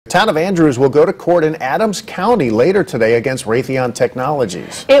Town of Andrews will go to court in Adams County later today against Raytheon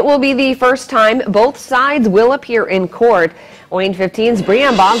Technologies. It will be the first time both sides will appear in court. WANE 15's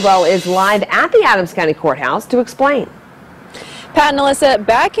Brianne Boswell is live at the Adams County Courthouse to explain. Pat and Alyssa,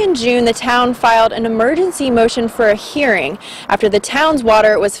 back in June, the town filed an emergency motion for a hearing after the town's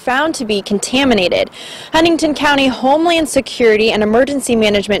water was found to be contaminated. Huntington County Homeland Security and Emergency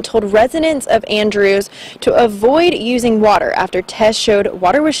Management told residents of Andrews to avoid using water after tests showed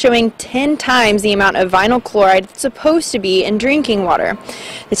water was showing 10 times the amount of vinyl chloride that's supposed to be in drinking water.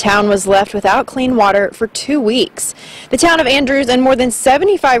 The town was left without clean water for 2 weeks. The town of Andrews and more than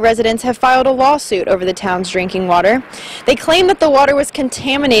 75 residents have filed a lawsuit over the town's drinking water. They claim that the water was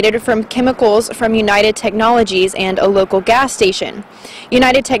contaminated from chemicals from United Technologies and a local gas station.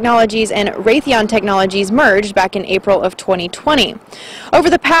 United Technologies and Raytheon Technologies merged back in April of 2020. Over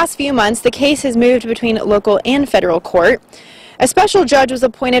the past few months, the case has moved between local and federal court. A special judge was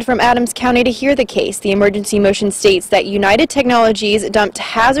appointed from Adams County to hear the case. The emergency motion states that United Technologies dumped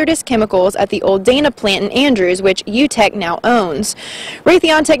hazardous chemicals at the old Dana plant in Andrews, which UTech now owns.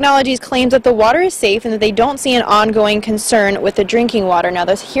 Raytheon Technologies claims that the water is safe and that they don't see an ongoing concern with the drinking water. Now,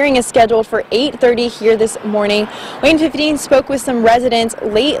 this hearing is scheduled for 8:30 here this morning. WANE 15 spoke with some residents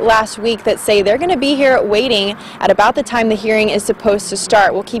late last week that say they're going to be here waiting at about the time the hearing is supposed to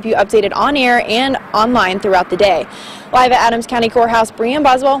start. We'll keep you updated on air and online throughout the day. Live at Adams County Courthouse, Brianne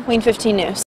Boswell, WANE 15 News.